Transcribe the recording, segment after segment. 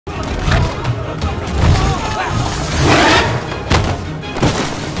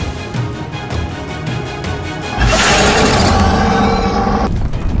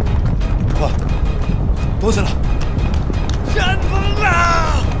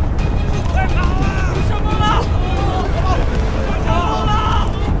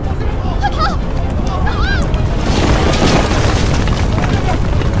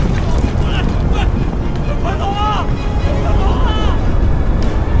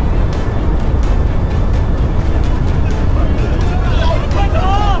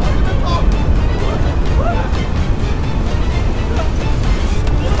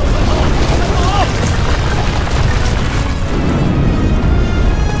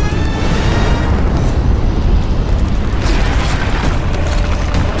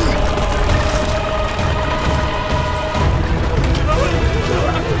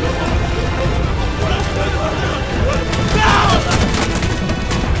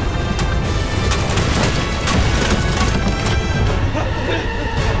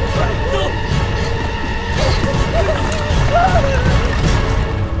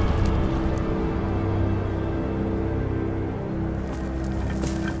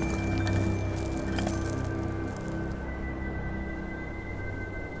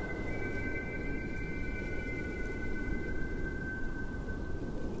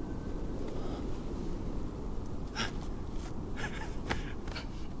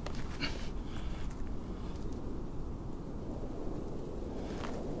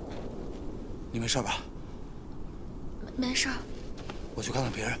你没事吧？没事。我去看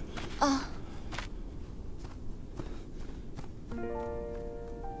看别人。啊。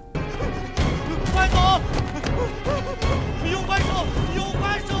快走！有怪兽！有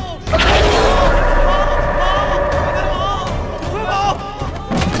怪兽！快跑！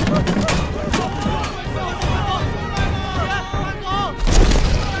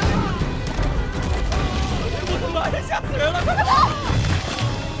 吓死人了！快跑！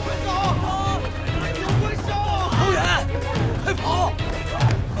快走！有怪兽！投远！快跑！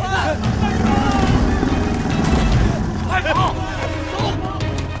快跑！走！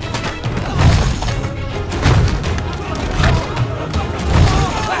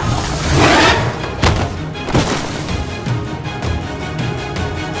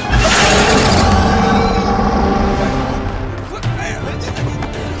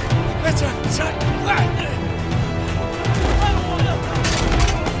快起来！起来！快！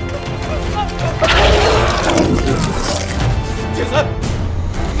 铁三，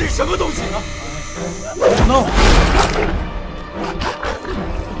那什么东西啊 ？No！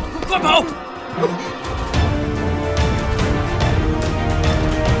 快跑！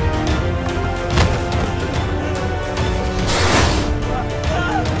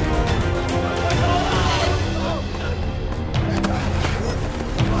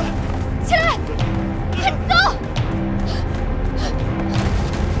起来，快走！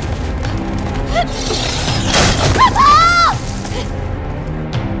 快跑！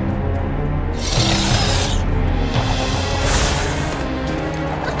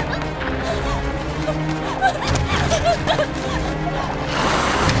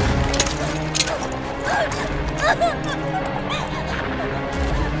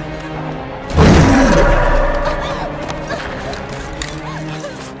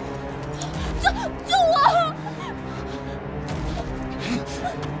救我！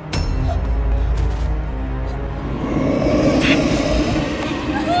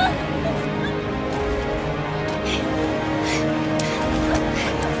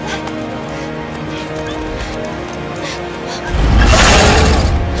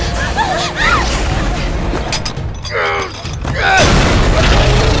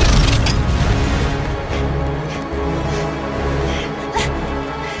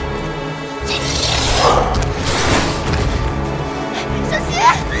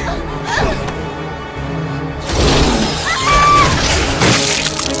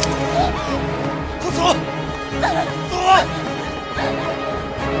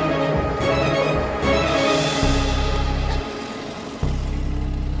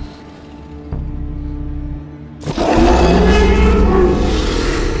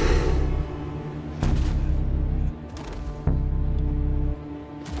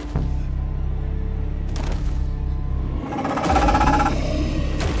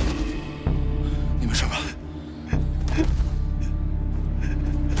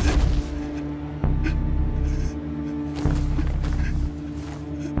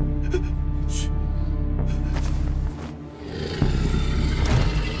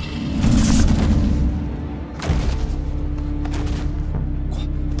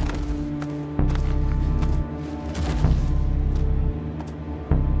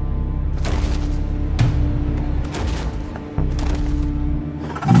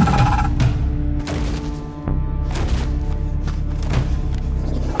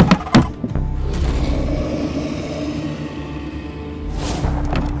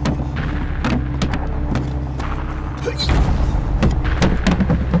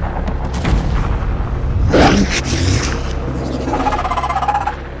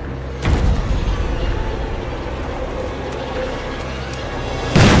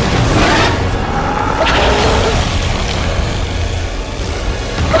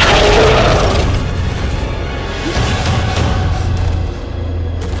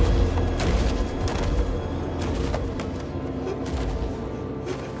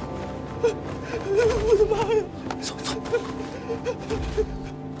 我的妈呀！走走，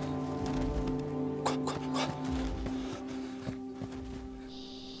快快快！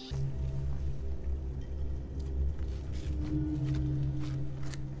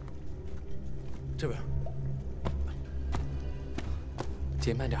这边，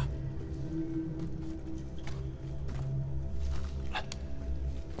姐慢点。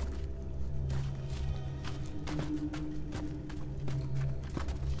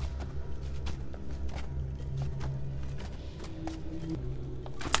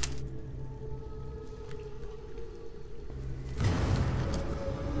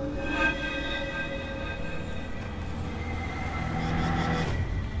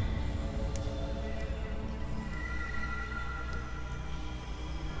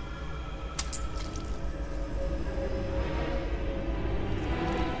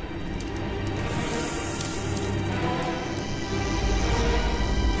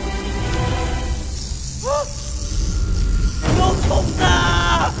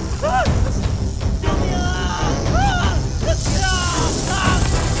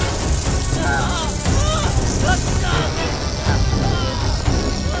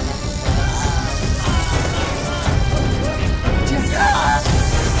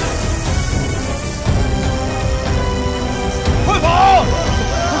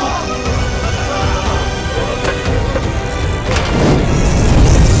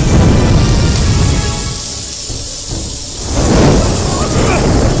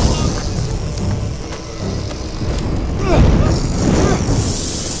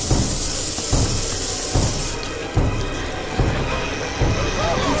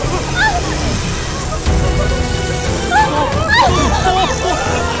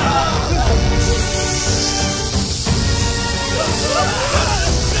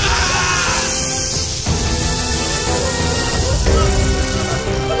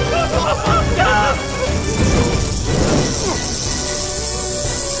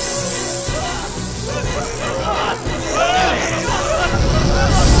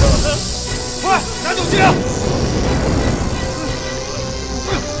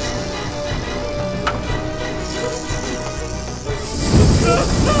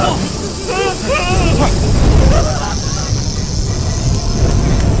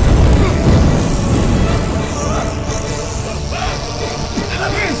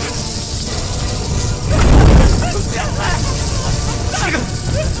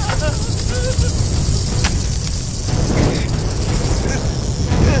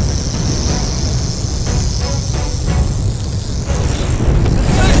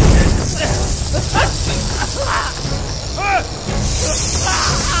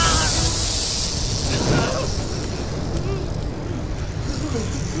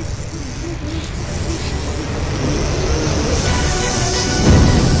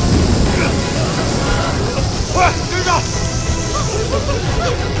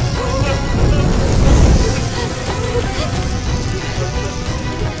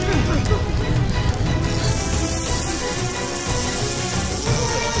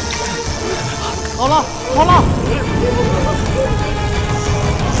好了，好了。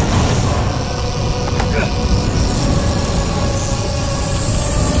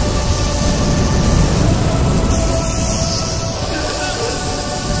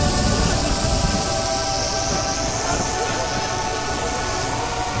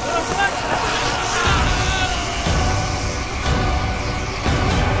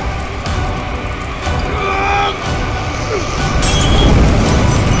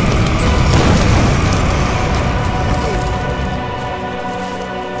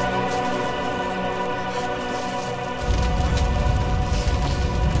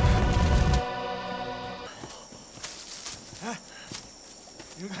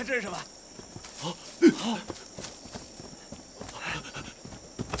你们看这是什么？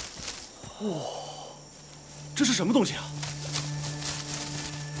哇，这是什么东西啊？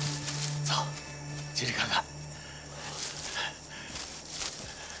走，进去看看。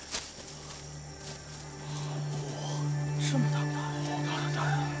哇，这么大个蛋，大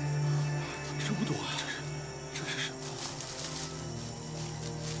呀！这么多啊！这是什么？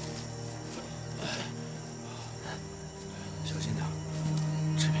小心点，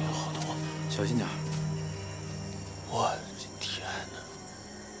这边有好多，小心点。我的天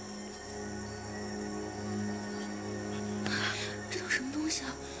哪！这都什么东西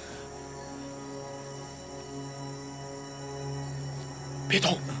啊？别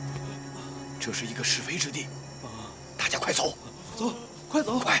动，这是一个是非之地，大家快走！走，快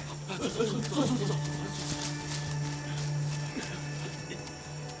走！快！走！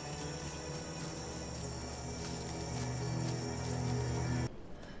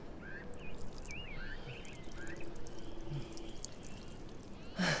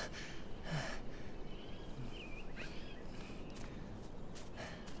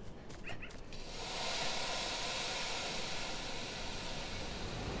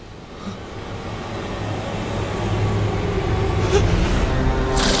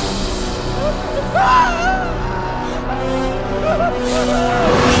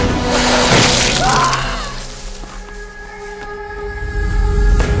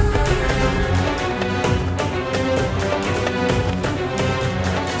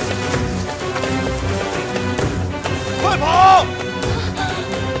快跑！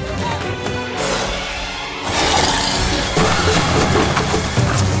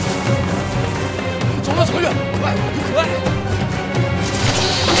走了，曹越，快，快！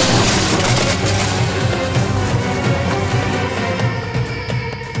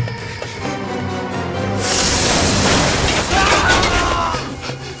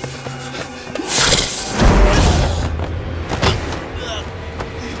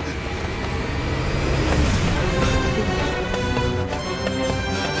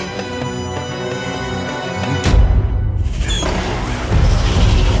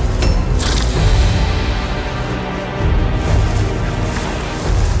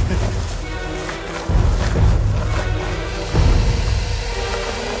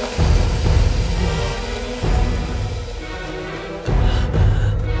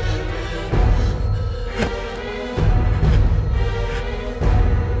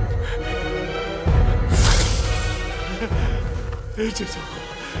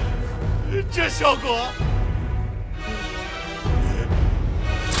这效果，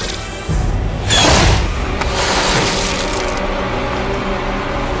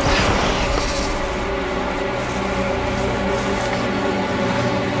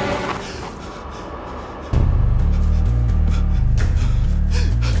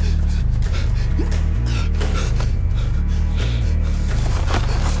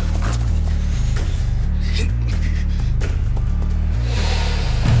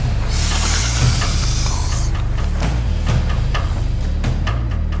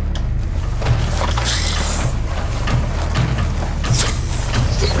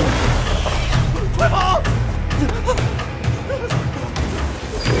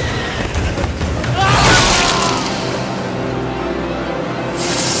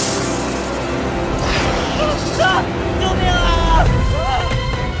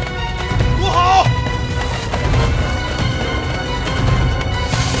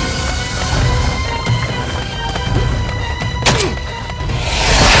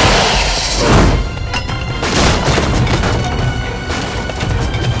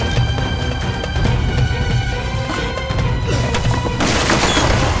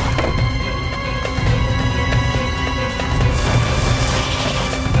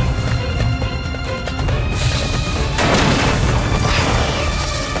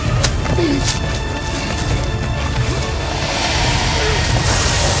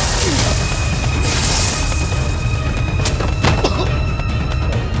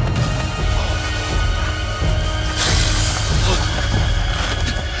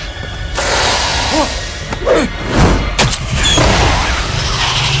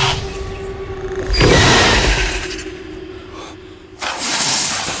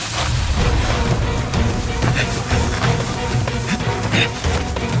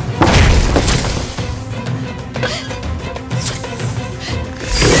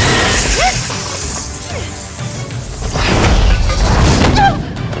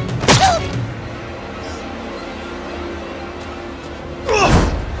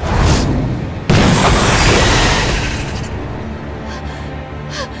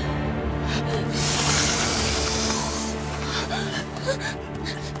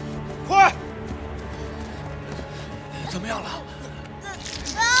怎么样了？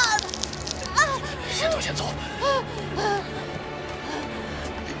先走，先走。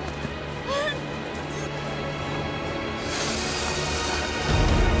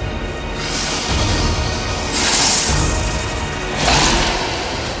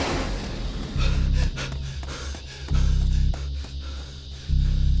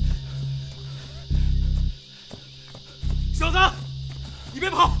小子，你别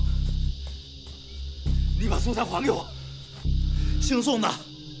跑！你把素材还给我。姓宋的，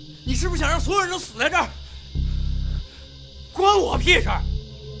你是不是想让所有人都死在这儿？关我屁事儿！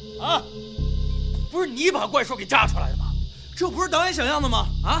啊，不是你把怪兽给炸出来的吗？这不是导演想要的吗？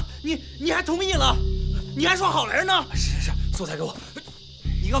啊，你还同意了，你还说好来着呢。是，素材给我。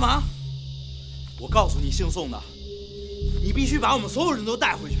你干嘛？我告诉你，姓宋的，你必须把我们所有人都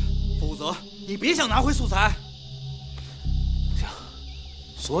带回去，否则你别想拿回素材。行，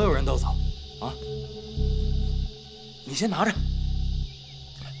所有人都走啊！你先拿着，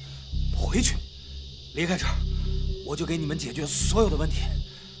回去，离开这儿，我就给你们解决所有的问题。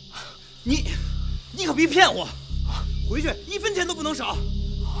你可别骗我啊！回去1分钱都不能少，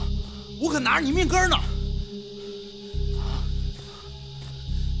我可拿着你命根呢。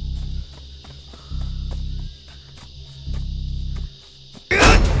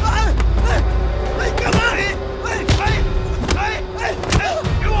干嘛？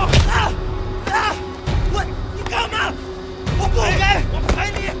给我！你干嘛？我不给！我赔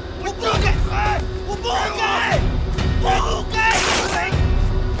你！我不给！我不给！不给！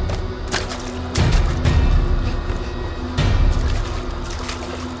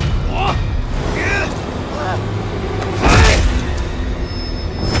我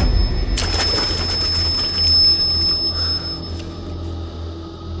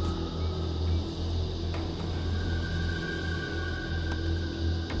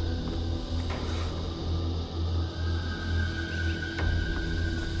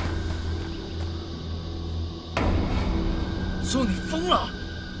宋，你疯了！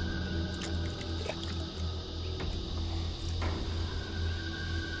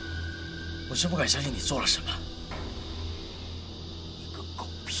我真不敢相信你做了什么。一个狗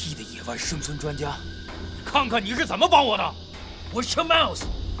屁的野外生存专家，看看你是怎么帮我的！我是 Mouse，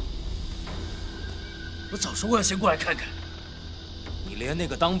 我早说过要先过来看看。你连那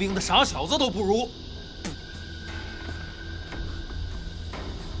个当兵的傻小子都不如。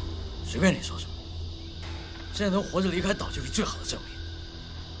随便你说什么，现在能活着离开岛就是最好的证明。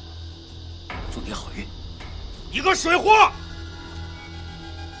祝你好运。你个水货！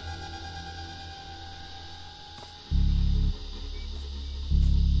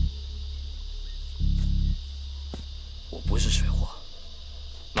我不是水货。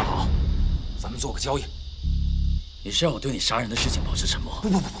那好，咱们做个交易。你是让我对你杀人的事情保持沉默？不，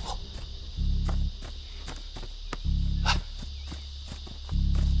来，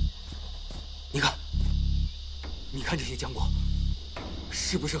你看这些浆果，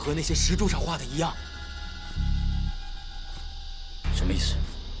是不是和那些石柱上画的一样？什么意思？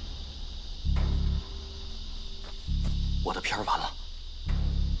我的片儿完了，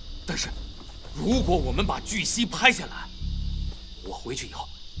但是如果我们把巨蜥拍下来，我回去以后，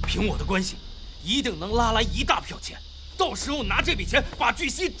凭我的关系，一定能拉来一大票钱。到时候拿这笔钱把巨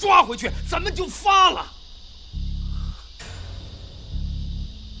蜥抓回去，咱们就发了。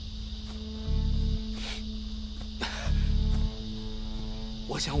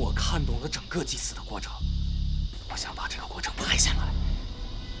我想我看懂了整个祭祀的过程，我想把这个过程拍下来。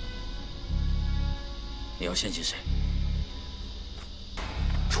你要献祭谁？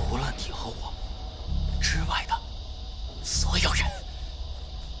除了你和我之外的所有人。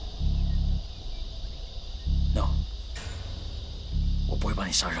No， 我不会帮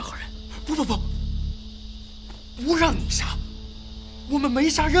你杀任何人。不让你杀，我们没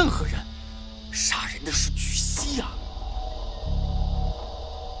杀任何人，杀人的是巨蜥呀。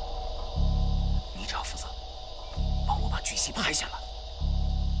你只要负责帮我把巨蜥拍下来，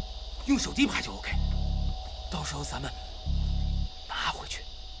用手机拍就 OK， 到时候咱们拿回去，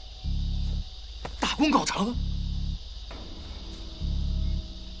大功告成。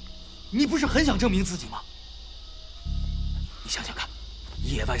你不是很想证明自己吗？你想想看，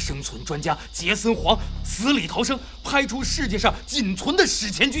野外生存专家杰森·黄死里逃生，拍出世界上仅存的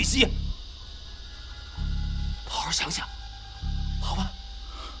史前巨蜥。好好想想，好吧？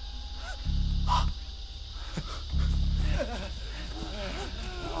啊！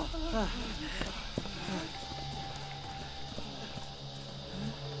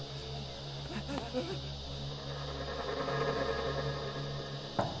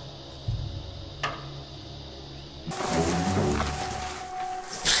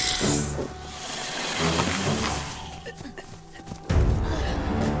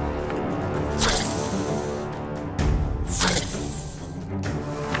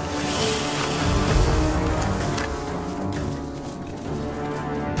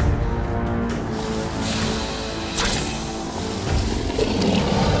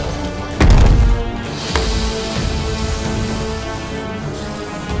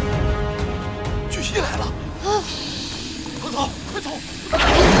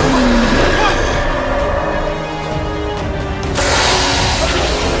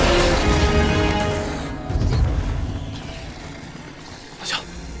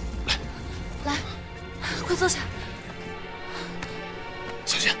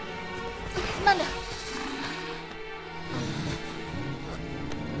小心！慢点。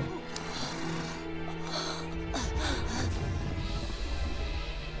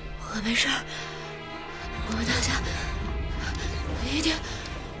我没事，我们大家一定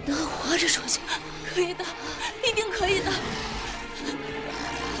能活着出去。可以的，一定可以的。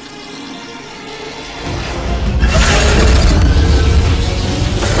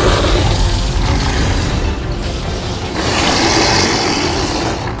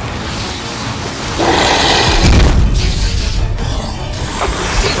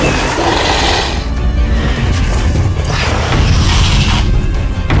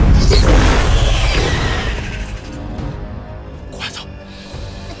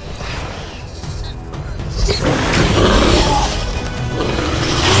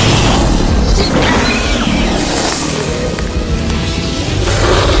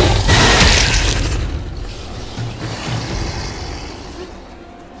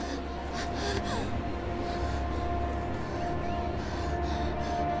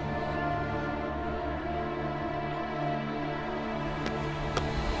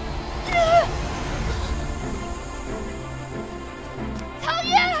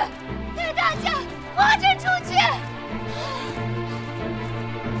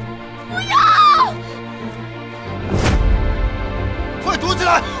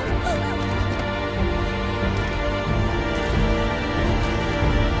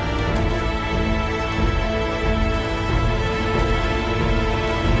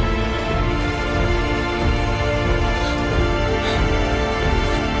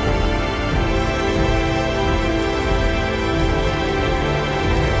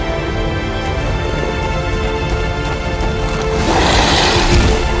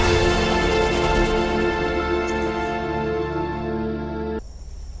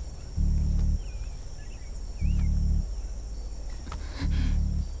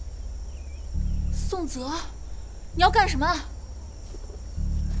宋泽，你要干什么？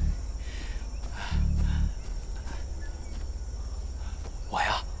我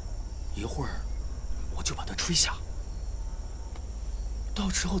呀，一会儿我就把它吹响，到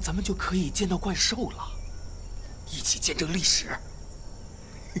时候咱们就可以见到怪兽了，一起见证历史。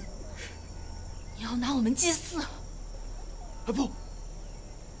你要拿我们祭祀？不，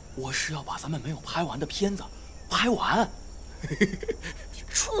我是要把咱们没有拍完的片子拍完。你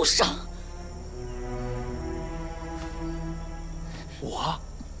畜生！我？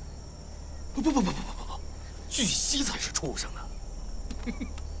不，巨蜥才是畜生呢！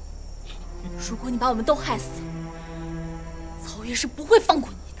如果你把我们都害死，曹越是不会放过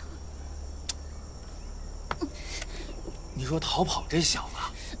你的。你说逃跑这小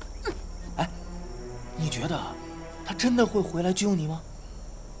子，哎，你觉得他真的会回来救你吗？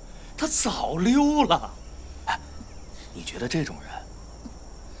他早溜了。哎，你觉得这种人，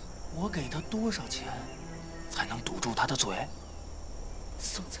我给他多少钱才能堵住他的嘴？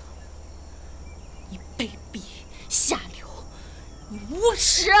宋泽，你卑鄙下流，你无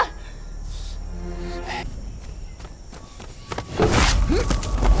耻！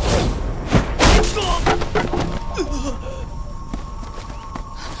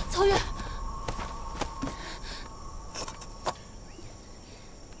曹越，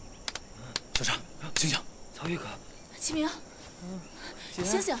小常，醒醒！曹越哥，启明，醒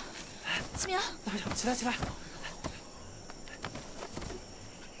醒！启明，起来，起来！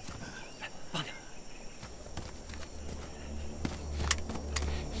放点。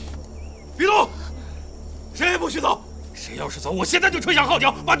别动！谁也不许走！谁要是走，我现在就吹响号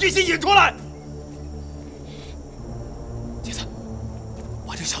角，把巨蜥引出来！杰子，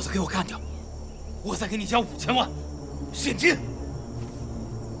把这小子给我干掉，我再给你加5000万现金。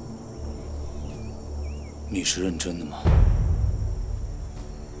你是认真的吗？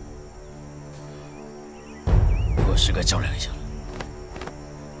我是该较量一下了。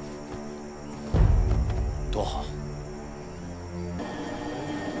多好！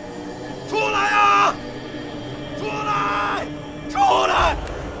出来呀！出来！出来！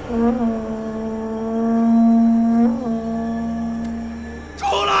出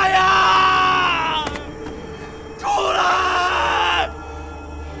来呀！出来！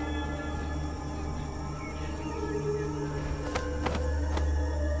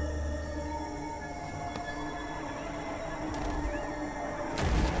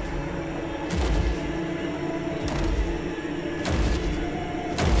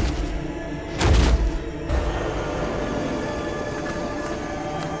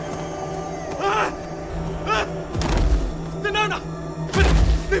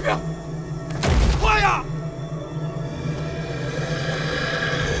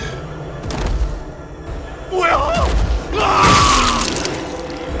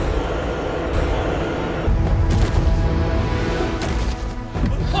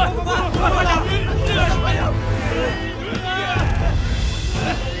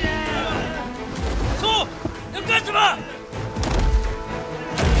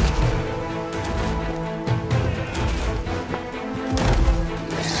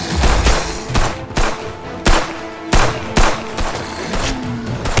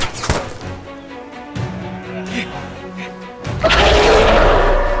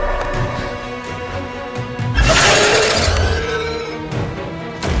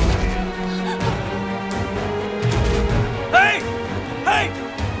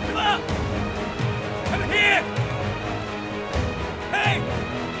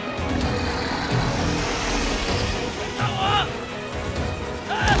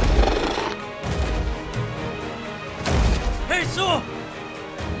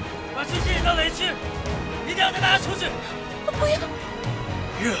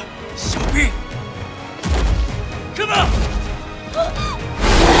热小兵，跟吧！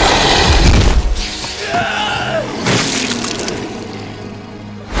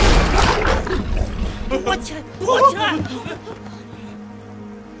躲起来，躲起来！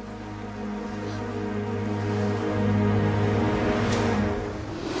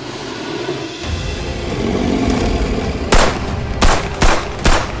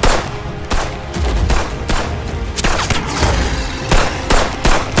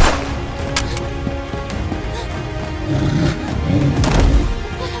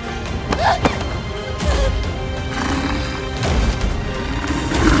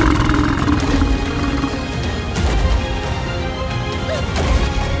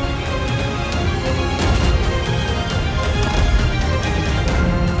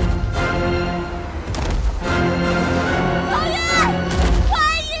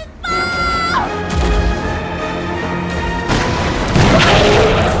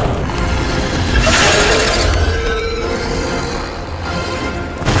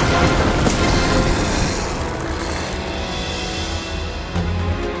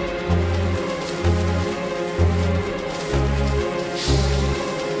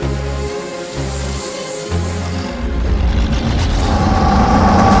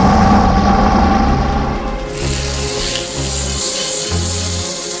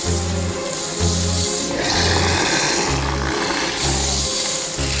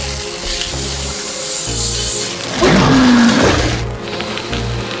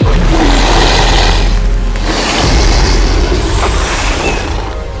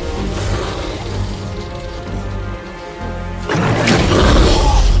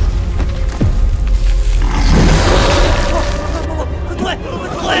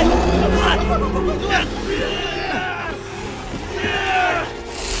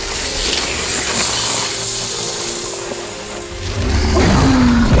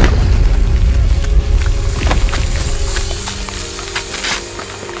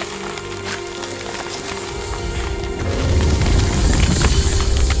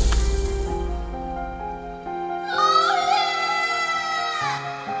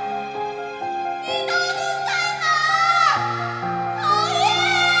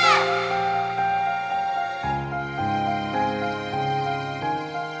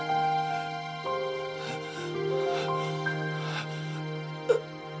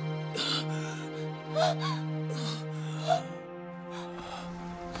啊！